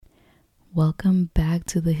Welcome back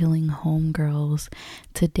to the Healing Home, girls.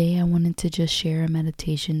 Today I wanted to just share a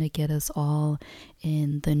meditation to get us all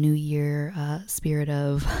in the new year spirit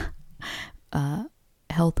of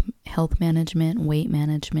health management, weight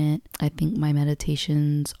management. I think my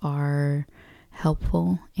meditations are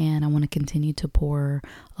helpful, and I want to continue to pour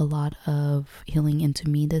a lot of healing into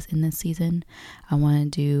me in this season. I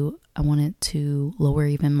wanted to lower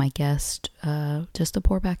even my guest, just to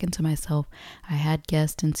pour back into myself. I had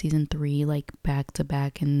guests in season 3 like back to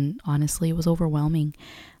back, and honestly it was overwhelming.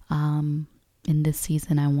 In this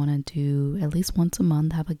season I want to do at least once a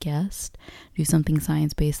month, have a guest, do something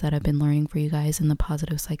science-based that I've been learning for you guys in the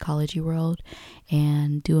positive psychology world,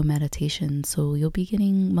 and do a meditation. So you'll be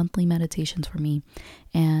getting monthly meditations from me.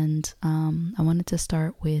 And I wanted to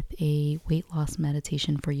start with a weight loss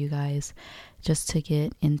meditation for you guys, just to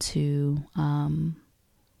get into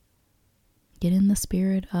get in the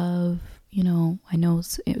spirit of, I know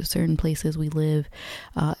certain places we live,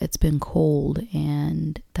 it's been cold,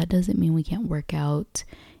 and that doesn't mean we can't work out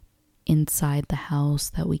inside the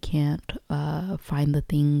house, that we can't find the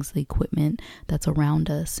things, the equipment that's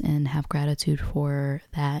around us, and have gratitude for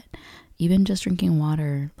that. Even just drinking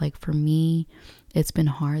water, like for me, it's been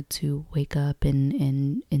hard to wake up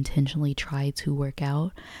and intentionally try to work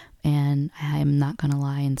out. And I'm not gonna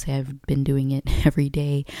lie and say I've been doing it every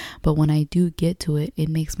day, but when I do get to it, it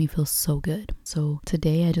makes me feel so good. So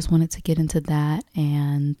today I just wanted to get into that,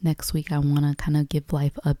 and next week I want to kind of give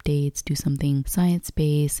life updates, do something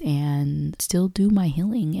science-based, and still do my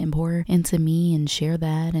healing and pour into me and share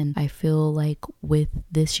that. And I feel like with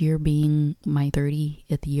this year being my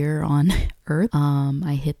 30th year on earth,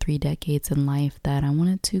 I hit 3 decades in life, that I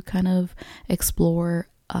wanted to kind of explore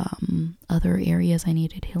other areas I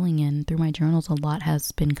needed healing in. Through my journals, a lot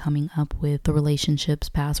has been coming up with the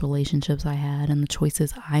past relationships I had, and the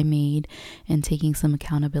choices I made, and taking some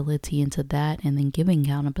accountability into that, and then giving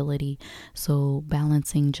accountability. So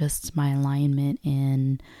balancing just my alignment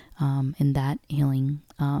in that healing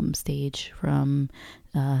stage from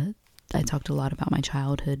I talked a lot about my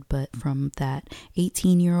childhood, but from that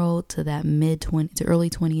 18-year-old to that mid-20 to early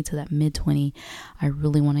 20 to that mid-20, I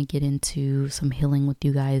really want to get into some healing with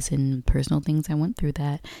you guys and personal things I went through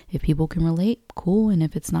that, if people can relate, cool. And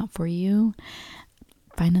if it's not for you,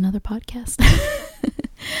 find another podcast.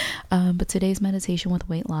 But today's meditation with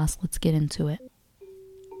weight loss, let's get into it.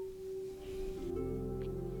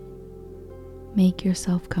 Make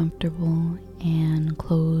yourself comfortable and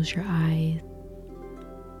close your eyes.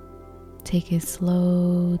 Take a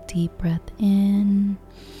slow, deep breath in,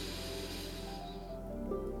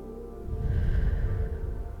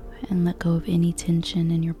 and let go of any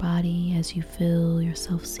tension in your body as you feel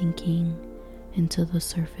yourself sinking into the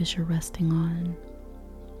surface you're resting on,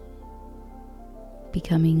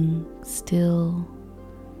 becoming still,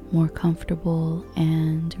 more comfortable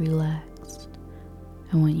and relaxed.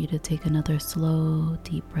 I want you to take another slow,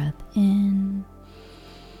 deep breath in,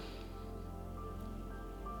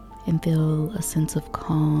 and feel a sense of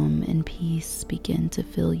calm and peace begin to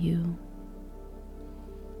fill you.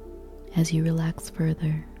 As you relax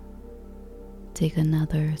further, take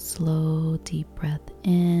another slow, deep breath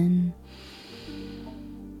in,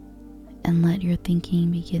 and let your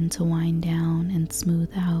thinking begin to wind down and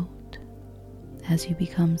smooth out as you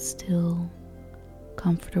become still,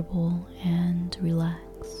 comfortable, and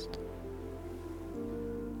relaxed.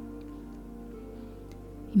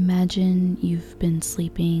 Imagine you've been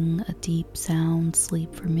sleeping a deep sound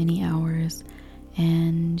sleep for many hours,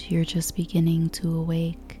 and you're just beginning to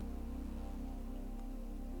awake.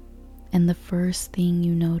 And the first thing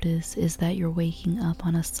you notice is that you're waking up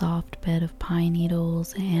on a soft bed of pine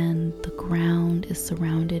needles, and the ground is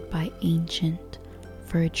surrounded by ancient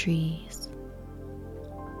fir trees.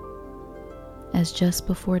 As just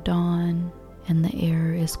before dawn and the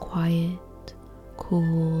air is quiet,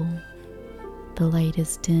 cool, the light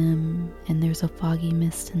is dim, and there's a foggy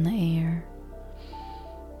mist in the air,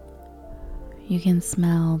 you can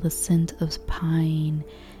smell the scent of pine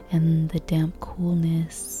and the damp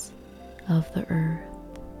coolness of the earth.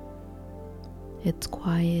 It's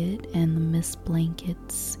quiet, and the mist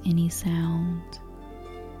blankets any sound.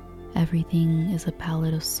 Everything is a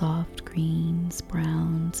palette of soft greens,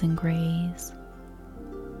 browns, and grays.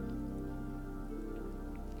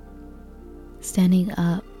 Standing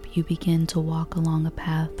up, you begin to walk along a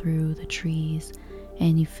path through the trees,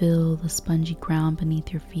 and you feel the spongy ground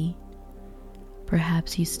beneath your feet.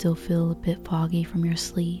 Perhaps you still feel a bit foggy from your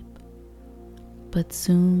sleep, but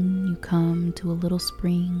soon you come to a little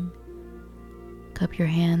spring. Cup your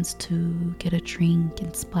hands to get a drink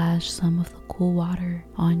and splash some of the cool water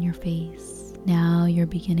on your face. Now you're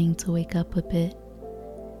beginning to wake up a bit,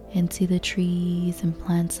 and see the trees and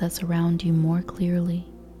plants that surround you more clearly.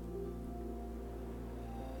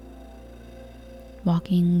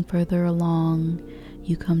 Walking further along,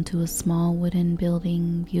 you come to a small wooden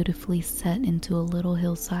building beautifully set into a little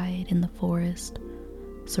hillside in the forest,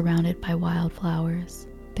 surrounded by wildflowers.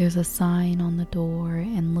 There's a sign on the door,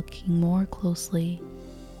 and looking more closely,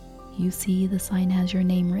 you see the sign has your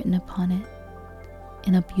name written upon it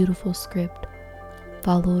in a beautiful script,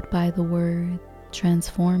 followed by the word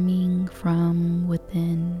transforming from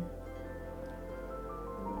within.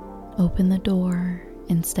 Open the door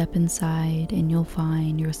and step inside, and you'll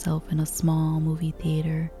find yourself in a small movie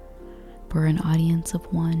theater for an audience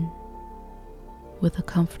of one, with a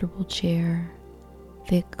comfortable chair,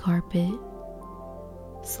 thick carpet,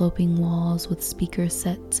 sloping walls with speakers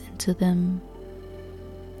set into them,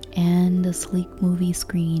 and a sleek movie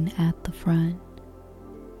screen at the front.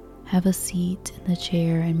 Have a seat in the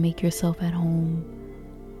chair and make yourself at home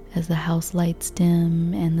as the house lights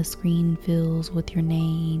dim and the screen fills with your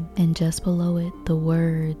name, and just below it the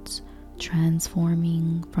words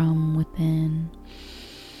transforming from within.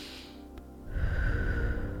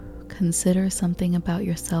 Consider something about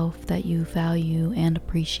yourself that you value and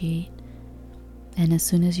appreciate, and as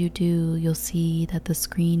soon as you do, you'll see that the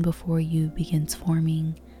screen before you begins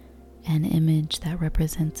forming an image that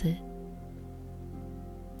represents it.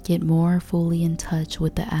 Get more fully in touch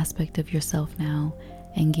with the aspect of yourself now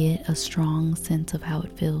and get a strong sense of how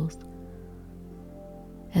it feels.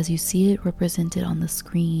 As you see it represented on the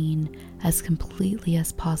screen as completely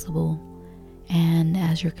as possible, and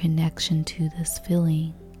as your connection to this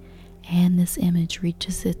feeling and this image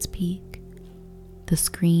reaches its peak, the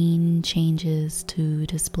screen changes to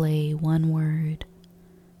display one word: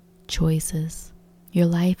 choices. Your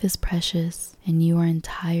life is precious, and you are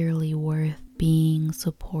entirely worth being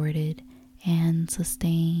supported and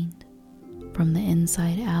sustained from the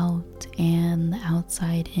inside out and the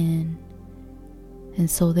outside in. And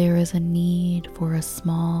so there is a need for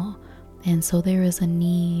the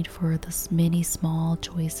many small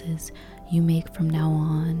choices you make from now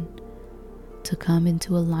on to come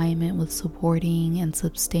into alignment with supporting and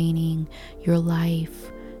sustaining your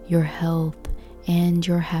life, your health, and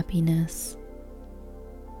your happiness.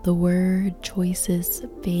 The word choices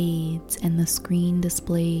fades, and the screen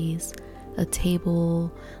displays a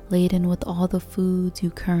table laden with all the foods you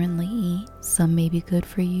currently eat. Some may be good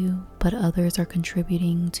for you, but others are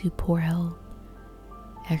contributing to poor health,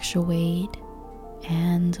 extra weight,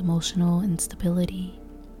 and emotional instability.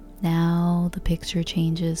 Now the picture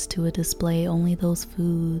changes to a display only those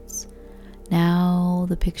foods. Now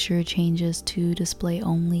the picture changes to display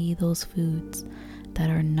only those foods that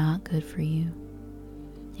are not good for you.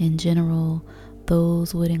 In general,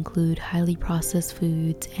 those would include highly processed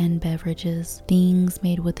foods and beverages, things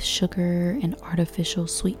made with sugar and artificial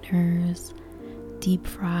sweeteners, deep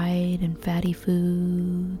fried and fatty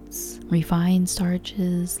foods, refined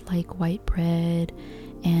starches like white bread,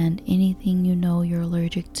 and anything you know you're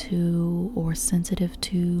allergic to or sensitive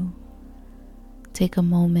to. Take a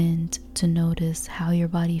moment to notice how your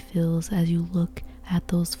body feels as you look at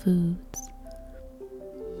those foods.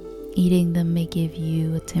 Eating them may give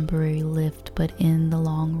you a temporary lift, but in the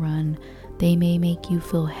long run, they may make you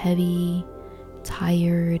feel heavy,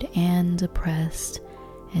 tired, and depressed,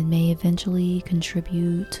 and may eventually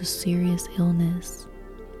contribute to serious illness.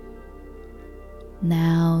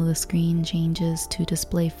 Now the screen changes to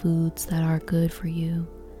display foods that are good for you.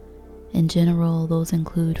 In general, those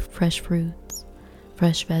include fresh fruits,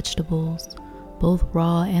 fresh vegetables, both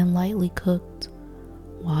raw and lightly cooked,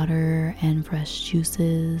 water and fresh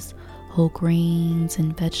juices, whole grains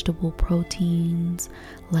and vegetable proteins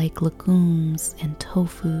like legumes and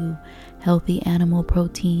tofu, healthy animal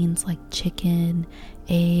proteins like chicken,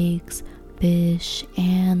 eggs, fish,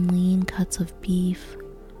 and lean cuts of beef,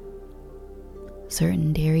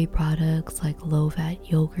 certain dairy products like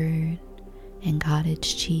low-fat yogurt and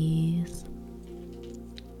cottage cheese.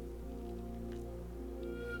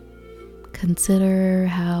 Consider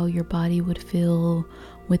how your body would feel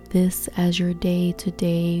with this as your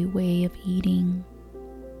day-to-day way of eating.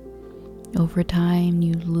 Over time,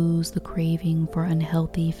 you lose the craving for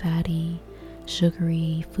unhealthy, fatty,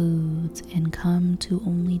 sugary foods and come to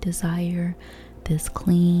only desire this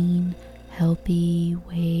clean, healthy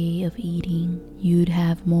way of eating. You'd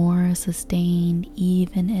have more sustained,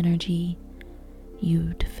 even energy.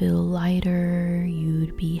 You'd feel lighter,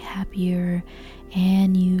 you'd be happier,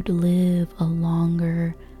 and you'd live a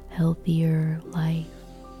longer, healthier life.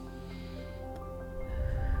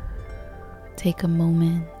 Take a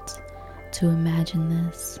moment to imagine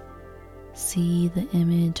this. See the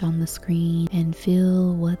image on the screen and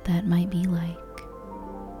feel what that might be like.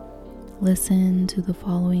 Listen to the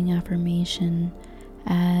following affirmation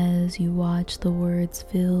as you watch the words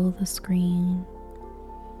fill the screen.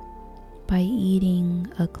 By eating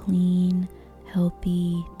a clean,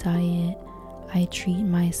 healthy diet, I treat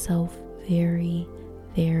myself very,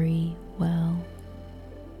 very well.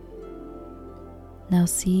 Now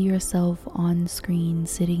see yourself on screen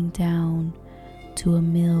sitting down to a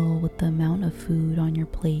meal with the amount of food on your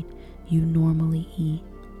plate you normally eat.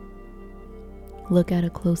 Look at a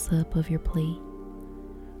close-up of your plate.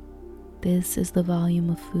 This is the volume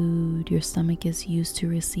of food your stomach is used to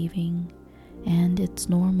receiving, and it's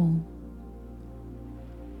normal.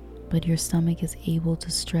 But your stomach is able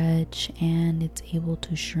to stretch and it's able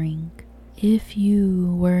to shrink. If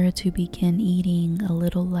you were to begin eating a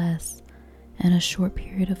little less in a short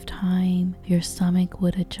period of time, your stomach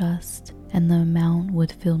would adjust and the amount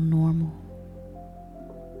would feel normal.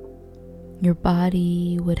 Your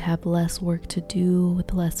body would have less work to do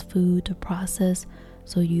with less food to process,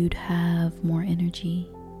 so you'd have more energy.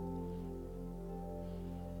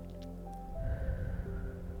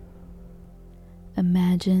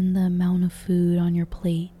 Imagine the amount of food on your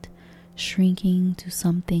plate shrinking to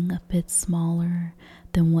something a bit smaller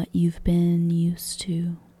than what you've been used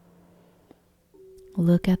to.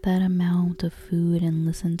 Look at that amount of food and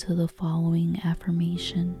listen to the following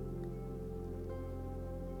affirmation.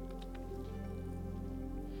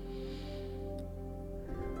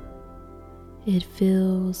 It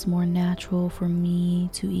feels more natural for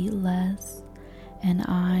me to eat less, and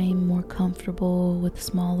I'm more comfortable with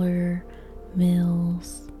smaller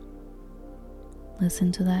meals.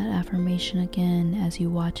 Listen to that affirmation again as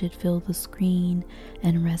you watch it fill the screen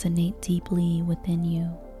and resonate deeply within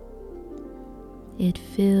you. It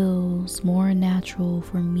feels more natural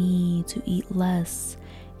for me to eat less,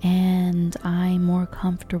 and I'm more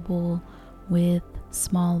comfortable with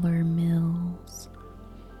smaller meals.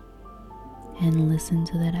 And listen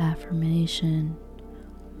to that affirmation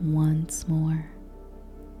once more.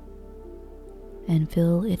 And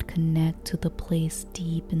feel it connect to the place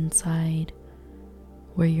deep inside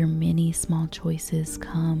where your many small choices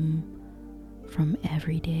come from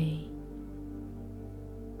every day.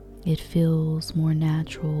 It feels more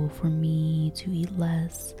natural for me to eat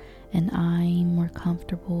less, and I'm more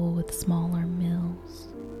comfortable with smaller meals.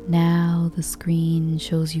 Now the screen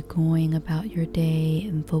shows you going about your day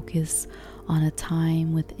and focus on a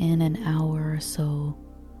time within an hour or so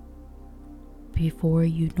before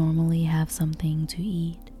you normally have something to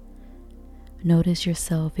eat. Notice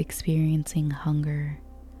yourself experiencing hunger,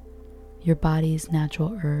 your body's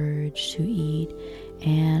natural urge to eat,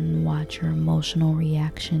 and watch your emotional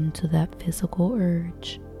reaction to that physical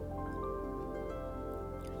urge.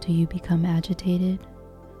 Do you become agitated,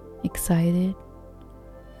 excited,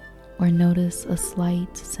 or notice a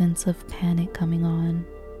slight sense of panic coming on?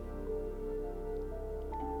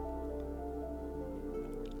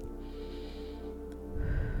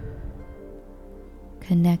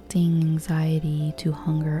 Connecting anxiety to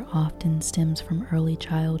hunger often stems from early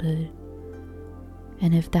childhood.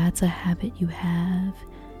 And if that's a habit you have,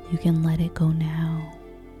 you can let it go now.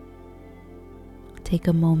 Take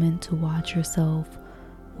a moment to watch yourself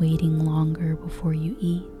waiting longer before you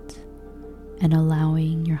eat and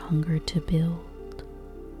allowing your hunger to build.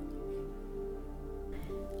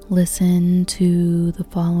 Listen to the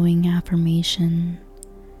following affirmation.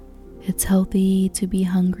 It's healthy to be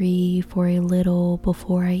hungry for a little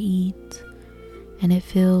before I eat, and it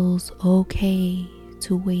feels okay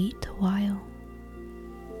to wait a while.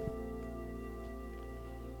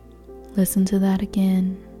 Listen to that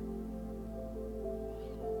again.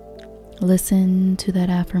 Listen to that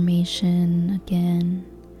affirmation again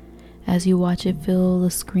as you watch it fill the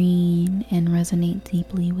screen and resonate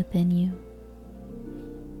deeply within you.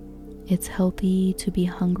 It's healthy to be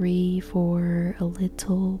hungry for a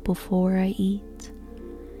little before I eat,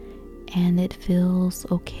 and it feels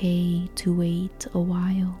okay to wait a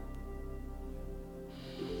while.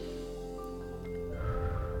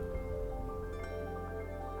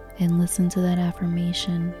 And listen to that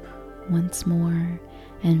affirmation once more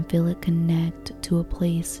and feel it connect to a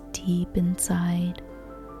place deep inside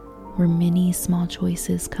where many small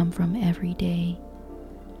choices come from every day.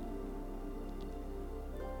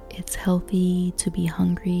 It's healthy to be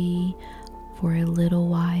hungry for a little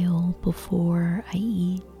while before I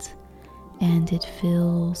eat, and it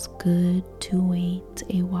feels good to wait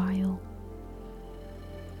a while.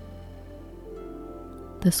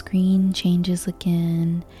 The screen changes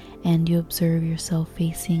again, and you observe yourself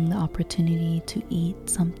facing the opportunity to eat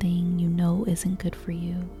something you know isn't good for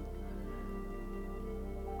you.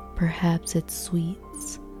 Perhaps it's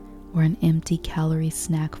sweets, or an empty calorie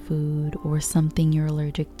snack food, or something you're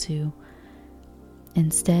allergic to,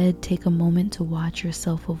 Instead, take a moment to watch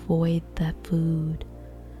yourself avoid that food,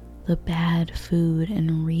 the bad food,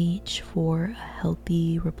 and reach for a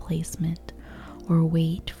healthy replacement or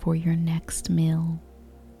wait for your next meal.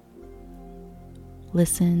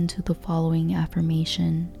 Listen to the following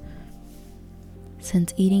affirmation.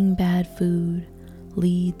 Since eating bad food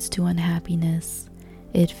leads to unhappiness,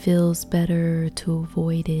 it feels better to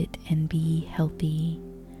avoid it and be healthy,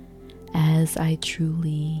 as I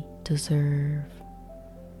truly deserve.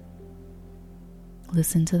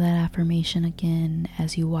 Listen to that affirmation again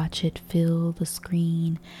as you watch it fill the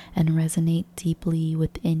screen and resonate deeply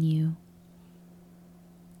within you.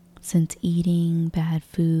 Since eating bad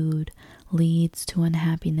food leads to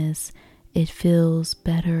unhappiness, it feels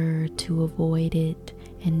better to avoid it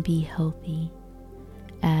and be healthy,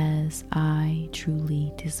 as I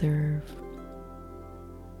truly deserve.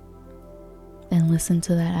 And listen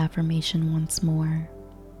to that affirmation once more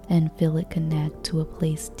and feel it connect to a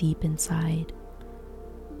place deep inside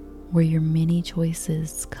where your many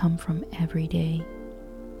choices come from every day.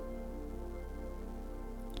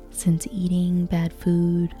 Since eating bad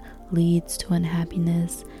food leads to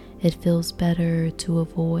unhappiness, it feels better to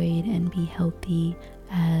avoid and be healthy,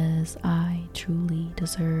 as I truly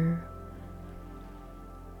deserve.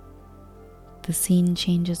 The scene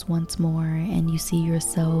changes once more and you see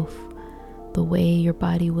yourself the way your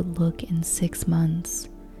body would look in 6 months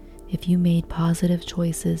if you made positive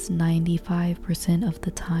choices 95% of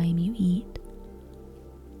the time you eat.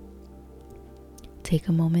 Take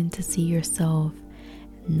a moment to see yourself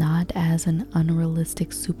not as an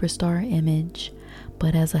unrealistic superstar image,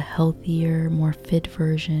 but as a healthier, more fit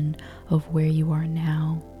version of where you are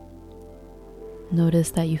now.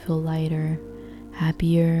 Notice that you feel lighter,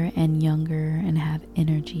 happier, and younger, and have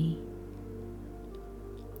energy.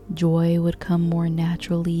 Joy would come more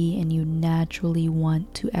naturally, and you naturally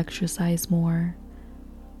want to exercise more.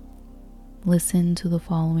 Listen to the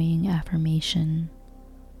following affirmation.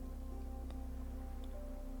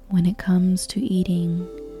 When it comes to eating,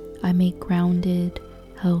 I make grounded,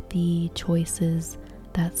 healthy choices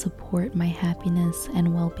that support my happiness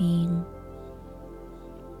and well-being.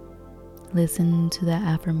 Listen to that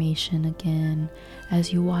affirmation again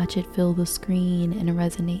as you watch it fill the screen and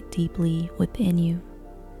resonate deeply within you.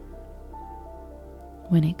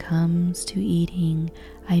 When it comes to eating,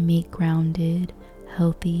 I make grounded,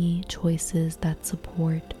 healthy choices that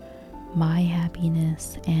support my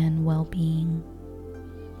happiness and well-being.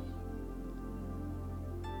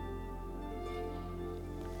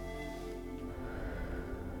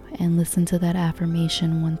 And listen to that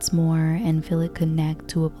affirmation once more and feel it connect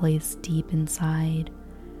to a place deep inside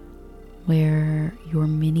where your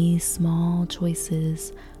many small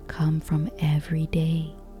choices come from every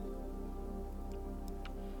day.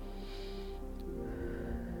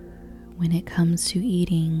 When it comes to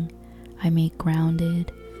eating, I make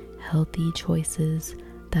grounded, healthy choices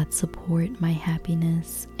that support my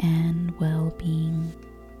happiness and well-being.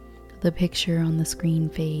 The picture on the screen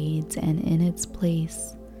fades, and in its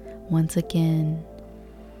place, once again,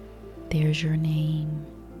 there's your name.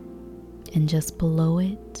 And just below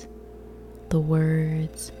it, the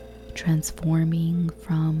words, transforming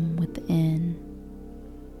from within.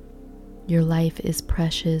 Your life is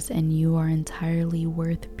precious and you are entirely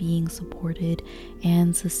worth being supported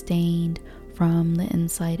and sustained from the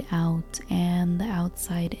inside out and the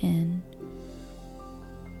outside in.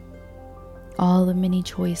 All the many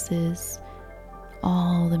choices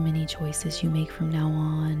you make from now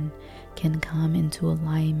on can come into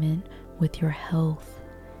alignment with your health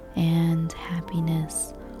and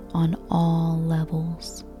happiness on all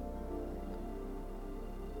levels.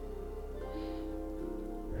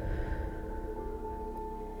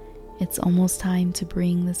 It's almost time to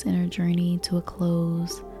bring this inner journey to a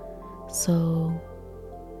close, so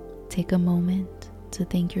take a moment to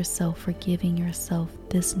thank yourself for giving yourself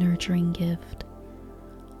this nurturing gift.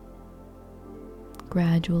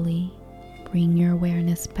 Gradually, bring your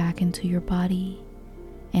awareness back into your body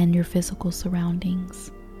and your physical surroundings.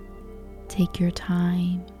 Take your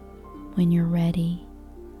time. When you're ready,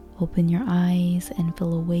 open your eyes and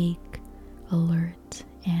feel awake, alert,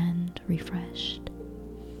 and refreshed.